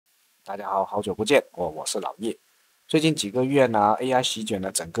大家好，好久不见，我是老叶。最近几个月呢，AI 席卷了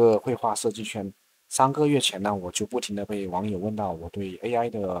整个绘画设计圈。3个月前呢，我就不停的被网友问到我对 AI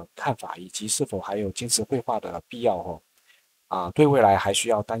的看法，以及是否还有坚持绘画的必要对未来还需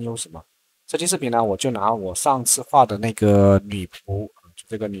要担忧什么？这期视频呢，我就拿我上次画的那个女仆，就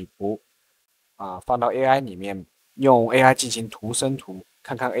这个女仆放到 AI 里面，用 AI 进行图生图，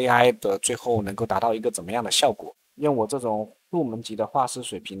看看 AI 的最后能够达到一个怎么样的效果。用我这种入门级的画师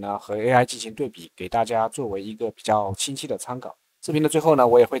水平呢，和 AI 进行对比，给大家作为一个比较清晰的参考。视频的最后呢，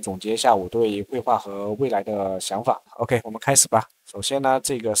我也会总结一下我对绘画和未来的想法。OK，我们开始吧。首先呢，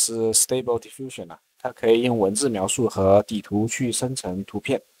这个是 Stable Diffusion 它可以用文字描述和底图去生成图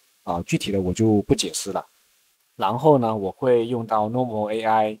片具体的我就不解释了。然后呢，我会用到 Normal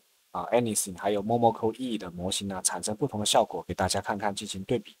AI Anything 还有 Momoko E 的模型呢，产生不同的效果，给大家看看进行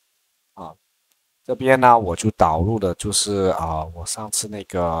对比啊。这边呢，我就导入的就是我上次那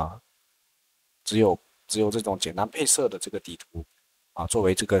个只有这种简单配色的这个底图作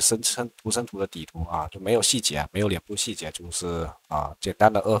为这个图生图的底图就没有细节，没有脸部细节，就是简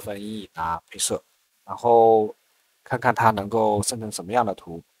单的1:2配色，然后看看它能够生成什么样的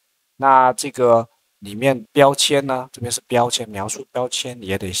图。那这个里面标签呢，这边是标签，描述标签你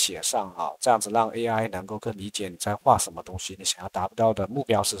也得写上这样子让 AI 能够更理解你在画什么东西，你想要达到的目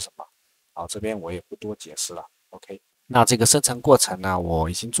标是什么。这边我也不多解释了。OK，那这个生成过程呢，我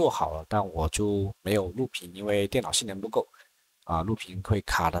已经做好了，但我就没有录屏，因为电脑性能不够录屏会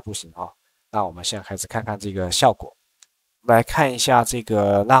卡的不行那我们现在开始看看这个效果，来看一下这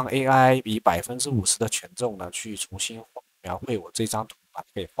个让 AI 以50%的权重呢去重新描绘我这张图，把它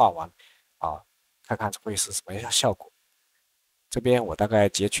给画完看看会是什么样的效果。这边我大概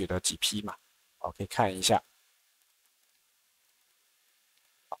截取了几批嘛，可以看一下。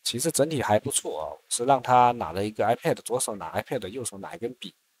其实整体还不错是让他拿了一个 iPad， 左手拿 iPad， 右手拿一根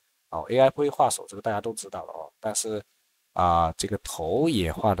笔AI 绘画手这个大家都知道了但是这个头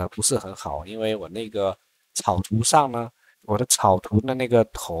也画的不是很好，因为我那个草图上呢，我的草图的那个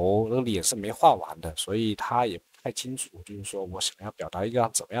头的脸是没画完的，所以他也不太清楚，就是说我想要表达一个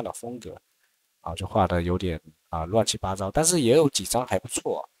怎么样的风格就画的有点乱七八糟，但是也有几张还不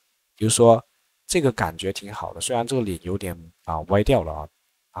错比如说这个感觉挺好的，虽然这个脸有点歪掉了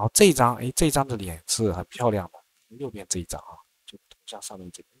然后这一张，哎，这一张的脸是很漂亮的，右边这一张就头像上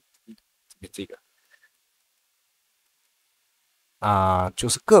面这边这个就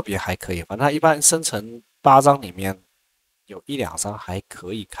是个别还可以，反正它一般生成8张里面有1、2张还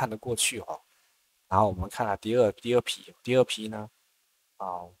可以看得过去然后我们看第二批呢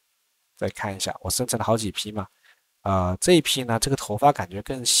再看一下，我生成了好几批嘛，这一批呢，这个头发感觉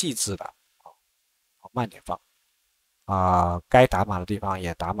更细致了，慢点放该打码的地方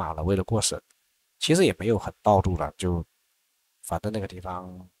也打码了，为了过审，其实也没有很暴露了，就反正那个地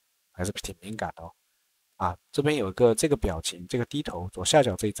方还是挺敏感的这边有一个这个表情，这个低头左下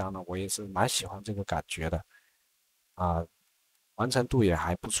角这一张呢，我也是蛮喜欢这个感觉的啊，完成度也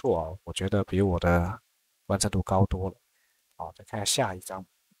还不错我觉得比我的完成度高多了。再看下一张，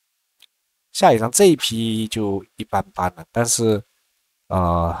下一张这一批就一般般了，但是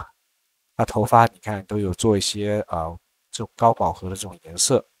他头发你看都有做一些这种高饱和的这种颜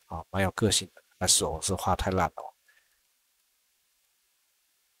色蛮有个性的，但是我是画太烂了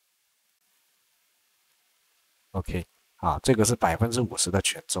OK，这个是50%的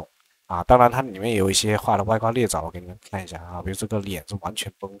权重当然它里面有一些画的歪瓜裂枣，我给你们看一下比如这个脸是完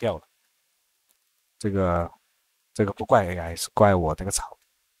全崩掉了，这个不怪 AI，是怪我那个草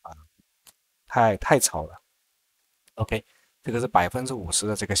啊，太糙了。OK，这个是50%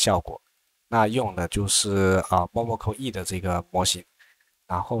的这个效果，那用的就是Momoko E 的这个模型，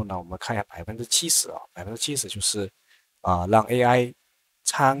然后呢，我们看一下70%70%就是让 AI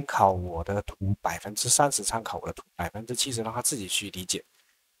参考我的图30%参考我的图70%让他自己去理解，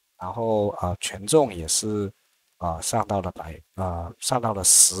然后权重也是上到了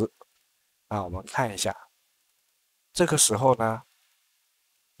10，那我们看一下这个时候呢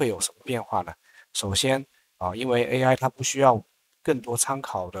会有什么变化呢？首先因为 AI 它不需要更多参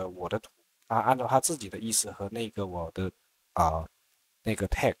考的我的图，它按照它自己的意思和那个我的那个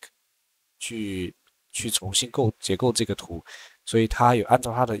tag 去重新结构这个图，所以它有按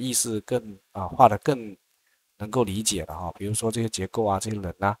照它的意思更画的更能够理解了比如说这些结构这些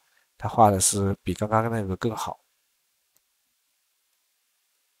人它画的是比刚刚那个更好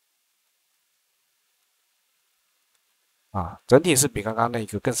整体是比刚刚那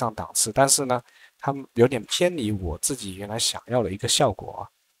个更上档次，但是呢，它有点偏离我自己原来想要的一个效果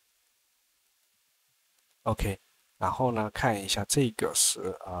OK，然后呢，看一下这个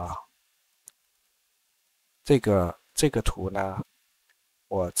是这个图呢，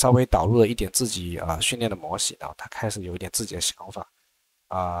我稍微导入了一点自己训练的模型啊，它开始有一点自己的想法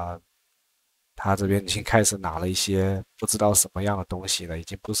啊，它这边已经开始拿了一些不知道什么样的东西了，已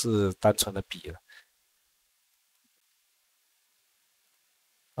经不是单纯的笔了。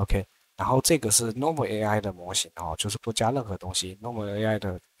OK，然后这个是 Normal AI 的模型哦，就是不加任何东西，Normal AI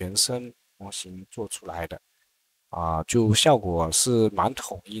的原生模型做出来的就效果是蛮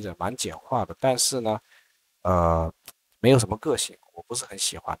统一的，蛮简化的，但是呢，没有什么个性，我不是很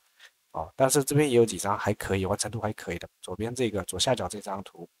喜欢但是这边也有几张还可以，完成度还可以的，左边这个左下角这张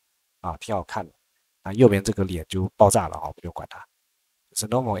图挺好看的，右边这个脸就爆炸了不用管它，这是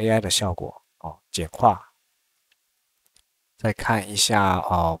Normal AI 的效果简化。再看一下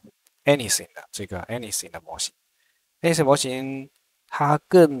Anything 的这个 Anything 的模型，Anything 模型它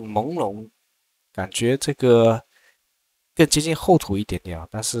更朦胧，感觉这个更接近厚涂一点点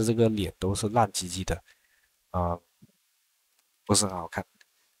但是这个脸都是烂唧唧的，不是很好看。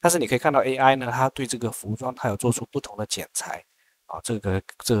但是你可以看到 AI 呢，它对这个服装它有做出不同的剪裁这个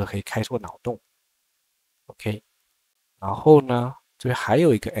可以开拓脑洞。OK， 然后呢，这边还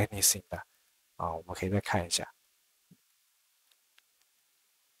有一个 Anything 的我们可以再看一下。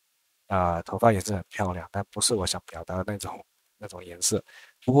头发颜色很漂亮，但不是我想表达的那种颜色。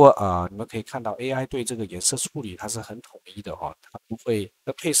不过你们可以看到 AI 对这个颜色处理它是很统一的它不会，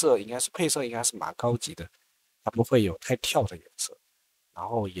配色应该是蛮高级的，它不会有太跳的颜色，然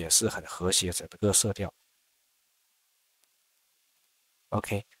后也是很和谐整个色调。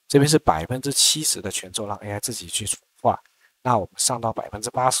OK， 这边是70%的权重让 AI 自己去画，那我们上到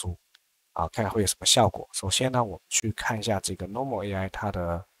85%看看会有什么效果。首先呢，我们去看一下这个 Normal AI 它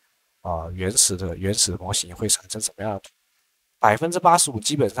的原始的模型会产生什么样的图？85%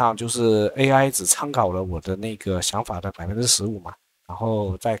基本上就是 AI 只参考了我的那个想法的15%嘛，然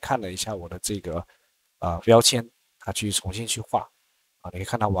后再看了一下我的这个标签，它去重新去画你可以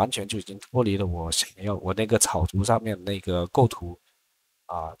看到完全就已经脱离了我那个草图上面那个构图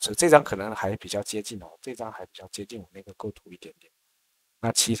这张可能还比较接近这张还比较接近我那个构图一点点，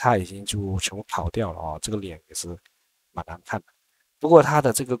那其他已经就全部跑掉了这个脸也是蛮难看的。不过它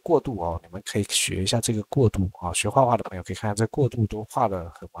的这个过渡你们可以学一下这个过渡学画画的朋友可以看看这过渡都画的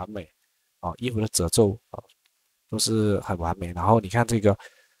很完美衣服的褶皱都是很完美。然后你看这个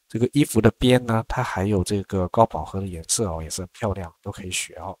衣服的边呢，它还有这个高饱和的颜色也是很漂亮，都可以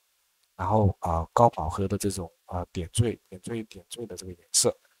学然后高饱和的这种点缀的这个颜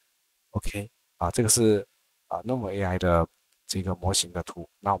色，OK 这个是Normal AI 的这个模型的图。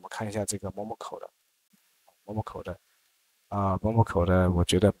那我们看一下这个 Momoco 的。Momoco 的我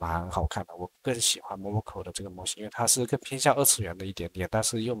觉得蛮好看的，我更喜欢 Momoco 的这个模型，因为它是更偏向二次元的一点点，但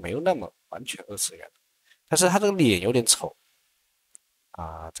是又没有那么完全二次元。但是它这个脸有点丑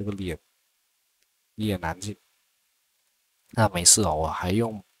这个脸一言难尽。那没事我还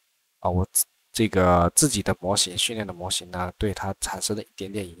用我这个自己的模型训练的模型呢，对它产生了一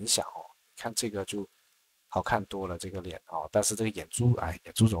点点影响看这个就好看多了这个脸但是这个眼珠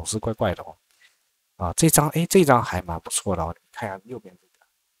眼珠总是怪怪的这张还蛮不错的你看一下右边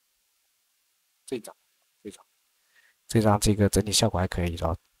这张，这张这个整体效果还可以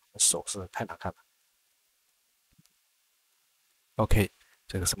手是太难看了。OK，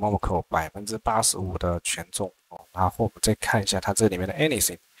 这个是 Momoco 85%的权重然后我们再看一下它这里面的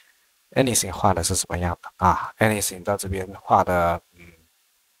Anything 画的是什么样的Anything 到这边画的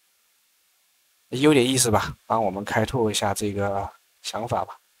有点意思吧，帮我们开拓一下这个想法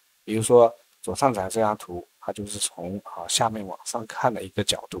吧。比如说左上角这张图，它就是从下面往上看的一个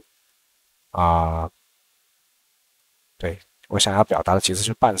角度对，我想要表达的其实就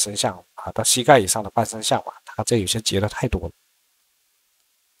是半身像到膝盖以上的半身像嘛，它这有些截的太多了。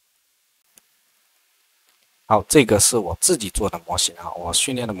好，这个是我自己做的模型我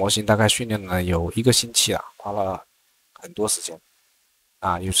训练的模型大概训练了有1个星期花了很多时间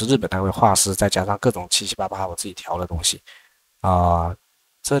又是日本那位画师，再加上各种七七八八我自己调的东西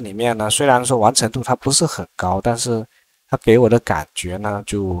这里面呢，虽然说完成度它不是很高，但是它给我的感觉呢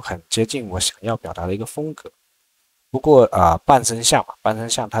就很接近我想要表达的一个风格。不过半身像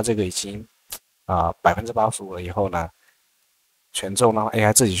它这个已经85%了以后呢，权重让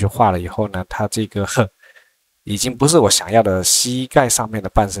AI 自己去画了以后呢，它这个已经不是我想要的膝盖上面的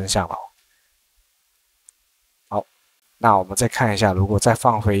半身像了好，那我们再看一下，如果再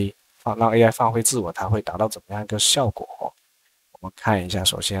让 AI 放飞自我，它会达到怎么样一个效果我们看一下，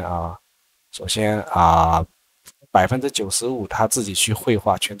首先95%他自己去绘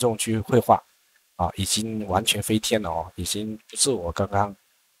画，权重去绘画已经完全飞天了已经不是我刚刚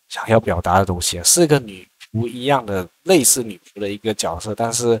想要表达的东西了，是个女仆一样的类似女仆的一个角色，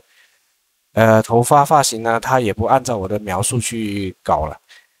但是头发发型呢，他也不按照我的描述去搞了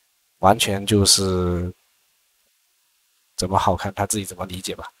完全就是怎么好看他自己怎么理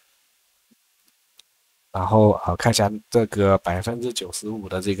解吧。然后看一下这个95%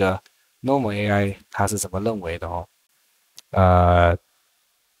的这个 normal AI 它是怎么认为的哦。呃，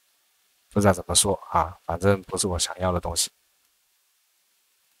不知道怎么说啊，反正不是我想要的东西。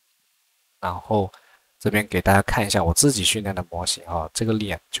然后这边给大家看一下我自己训练的模型啊，这个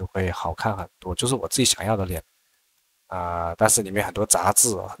脸就会好看很多，就是我自己想要的脸但是里面很多杂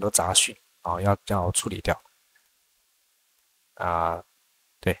质、很多杂讯要处理掉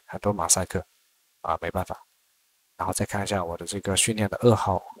对，很多马赛克没办法。然后再看一下我的这个训练的二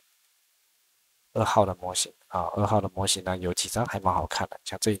号的模型二号的模型呢有几张还蛮好看的，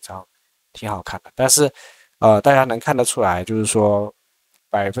像这一张挺好看的，但是大家能看得出来，就是说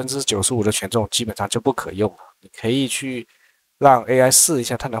95%的权重基本上就不可用了。你可以去让 AI 试一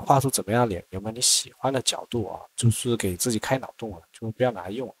下，它能画出怎么样的脸，有没有你喜欢的角度就是给自己开脑洞了，就不要拿来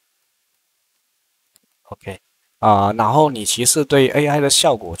用。OK 然后你其实对 AI 的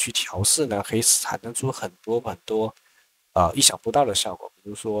效果去调试呢，可以产生出很多很多意想不到的效果，比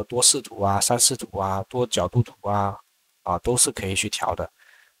如说多视图三视图多角度图都是可以去调的。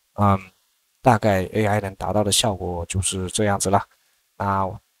大概 AI 能达到的效果就是这样子了。那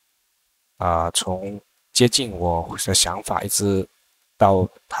从接近我的想法一直到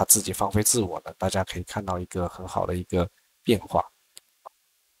他自己放飞自我的，大家可以看到一个很好的一个变化。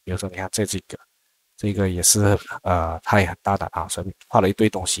比如说，你看这个也是他也很大胆所以画了一堆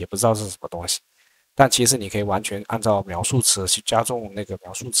东西，也不知道是什么东西。但其实你可以完全按照描述词去加重那个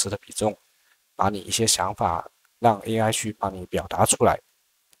描述词的比重，把你一些想法让 AI 去帮你表达出来。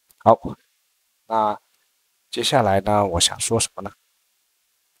好，那接下来呢，我想说什么呢？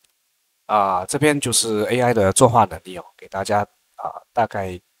这边就是 AI 的作画能力给大家大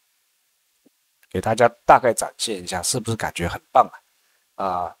概展现一下，是不是感觉很棒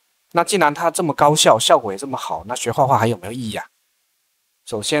那既然它这么高效，效果也这么好，那学画画还有没有意义啊？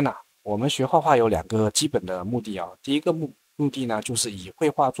首先呢，我们学画画有2个基本的目的第一个目的呢，就是以绘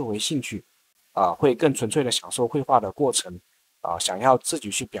画作为兴趣会更纯粹的享受绘画的过程想要自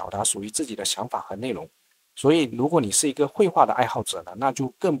己去表达属于自己的想法和内容。所以，如果你是一个绘画的爱好者呢，那就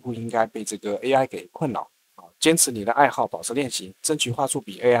更不应该被这个 AI 给困扰坚持你的爱好，保持练习，争取画出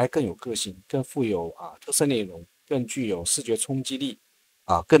比 AI 更有个性、更富有特色内容、更具有视觉冲击力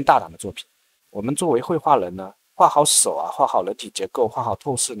更大胆的作品。我们作为绘画人呢，画好手画好人体结构，画好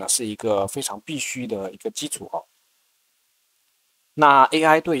透视呢，是一个非常必须的一个基础那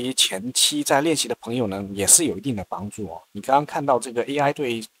AI 对于前期在练习的朋友呢，也是有一定的帮助你刚刚看到这个 AI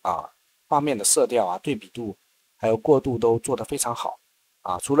对于画面的色调对比度还有过渡都做得非常好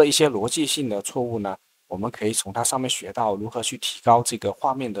除了一些逻辑性的错误呢，我们可以从它上面学到如何去提高这个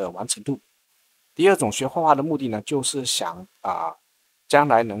画面的完成度。第二种学画画的目的呢，就是想将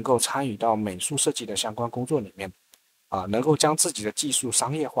来能够参与到美术设计的相关工作里面能够将自己的技术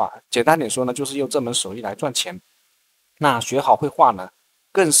商业化。简单点说呢，就是用这门手艺来赚钱。那学好绘画呢，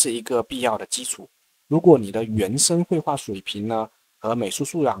更是一个必要的基础。如果你的原生绘画水平呢和美术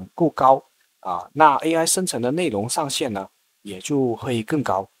素养够高那 AI 生成的内容上限呢也就会更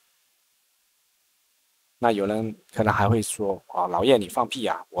高。那有人可能还会说老叶你放屁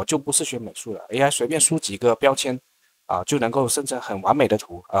我就不是学美术的 ，AI 随便输几个标签就能够生成很完美的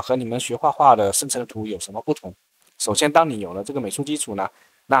图和你们学画画的生成的图有什么不同？首先，当你有了这个美术基础呢，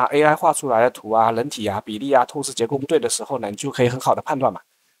那 AI 画出来的图人体比例透视结构不对的时候呢，你就可以很好的判断嘛。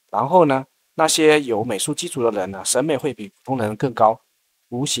然后呢，那些有美术基础的人呢，审美会比普通人更高，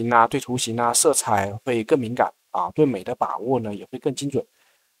图形对图形色彩会更敏感对美的把握呢也会更精准。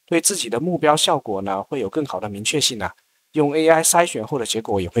对自己的目标效果呢会有更好的明确性用 AI 筛选后的结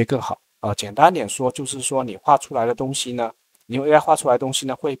果也会更好简单点说，就是说你画出来的东西呢，你用 AI 画出来的东西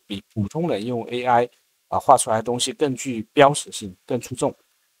呢，会比普通人用 AI 画出来的东西更具标识性、更出众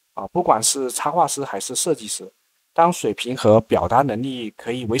不管是插画师还是设计师，当水平和表达能力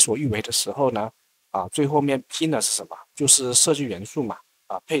可以为所欲为的时候呢最后面拼的是什么？就是设计元素嘛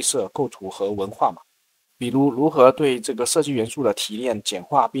配色、构图和文化嘛。比如如何对这个设计元素的提炼、简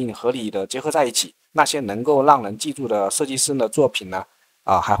化并合理的结合在一起，那些能够让人记住的设计师的作品呢，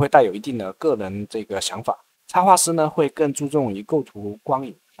还会带有一定的个人这个想法。插画师呢会更注重于构图、光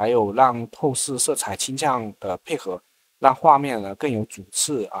影，还有让透视、色彩倾向的配合，让画面呢更有主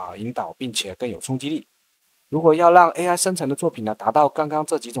次引导，并且更有冲击力。如果要让 AI 生成的作品呢达到刚刚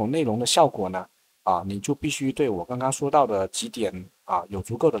这几种内容的效果呢，你就必须对我刚刚说到的几点有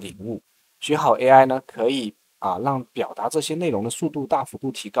足够的领悟。学好 AI 呢，可以让表达这些内容的速度大幅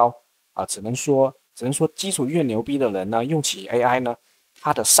度提高只能说基础越牛逼的人呢，用起 AI 呢，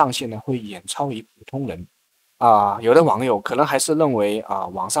它的上限呢会远超于普通人有的网友可能还是认为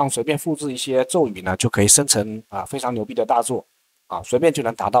网上随便复制一些咒语呢，就可以生成非常牛逼的大作，随便就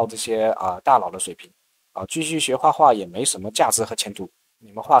能达到这些大佬的水平，继续学画画也没什么价值和前途，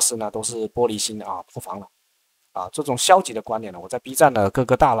你们画师呢都是玻璃心破防了。这种消极的观点呢，我在 B 站的各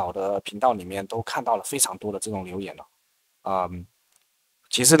个大佬的频道里面都看到了非常多的这种留言了。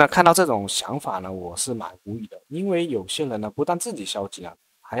其实呢，看到这种想法呢，我是蛮无语的，因为有些人呢，不但自己消极了，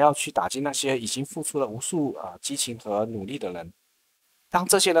还要去打击那些已经付出了无数激情和努力的人。当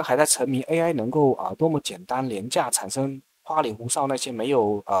这些人还在沉迷 AI 能够多么简单廉价产生花里胡哨那些没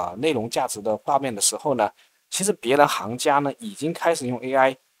有内容价值的画面的时候呢，其实别的行家呢已经开始用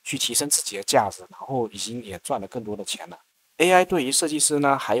AI 去提升自己的价值，然后已经也赚了更多的钱了。AI 对于设计师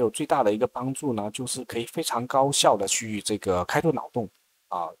呢，还有最大的一个帮助呢，就是可以非常高效的去这个开拓脑洞，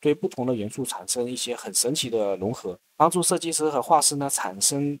对不同的元素产生一些很神奇的融合，帮助设计师和画师呢产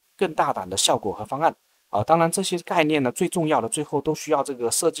生更大胆的效果和方案。当然这些概念呢，最重要的最后都需要这个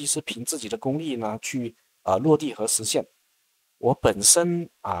设计师凭自己的功力呢去落地和实现。我本身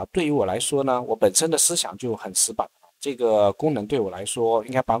对于我来说呢，我本身的思想就很死板，这个功能对我来说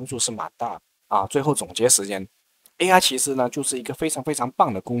应该帮助是蛮大最后总结时间，AI 其实呢就是一个非常非常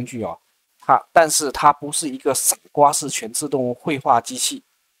棒的工具但是它不是一个傻瓜式全自动绘画机器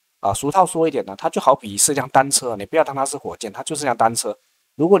俗套说一点呢，它就好比是辆单车，你不要当它是火箭，它就是辆单车。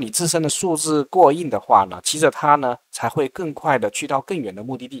如果你自身的素质过硬的话呢，骑着它呢才会更快的去到更远的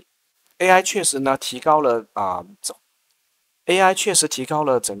目的地。AI 确实呢提高了AI 确实提高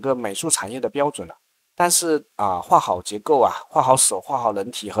了整个美术产业的标准了，但是画好结构画好手、画好人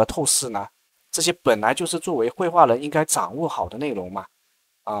体和透视呢，这些本来就是作为绘画人应该掌握好的内容嘛，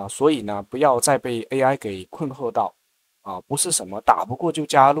所以呢，不要再被 AI 给困惑到不是什么打不过就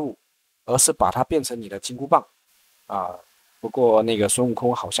加入，而是把它变成你的金箍棒啊。不过那个孙悟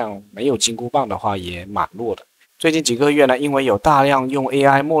空好像没有金箍棒的话也蛮弱的。最近几个月呢，因为有大量用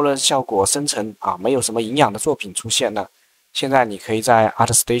AI 默认效果生成没有什么营养的作品出现了。现在你可以在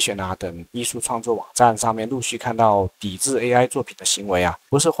ArtStation 等艺术创作网站上面陆续看到抵制 AI 作品的行为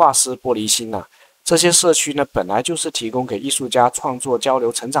不是画师玻璃心这些社区呢本来就是提供给艺术家创作交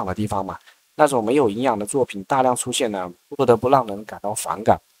流成长的地方嘛，那种没有营养的作品大量出现呢，不得不让人感到反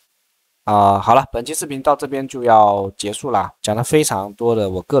感。好了，本期视频到这边就要结束了，讲了非常多的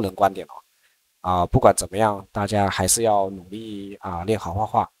我个人观点不管怎么样，大家还是要努力练好画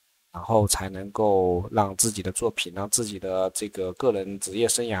画，然后才能够让自己的作品，让自己的这个个人职业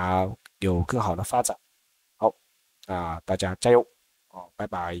生涯有更好的发展。好，大家加油拜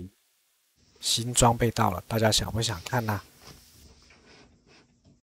拜。新装备到了，大家想不想看呢？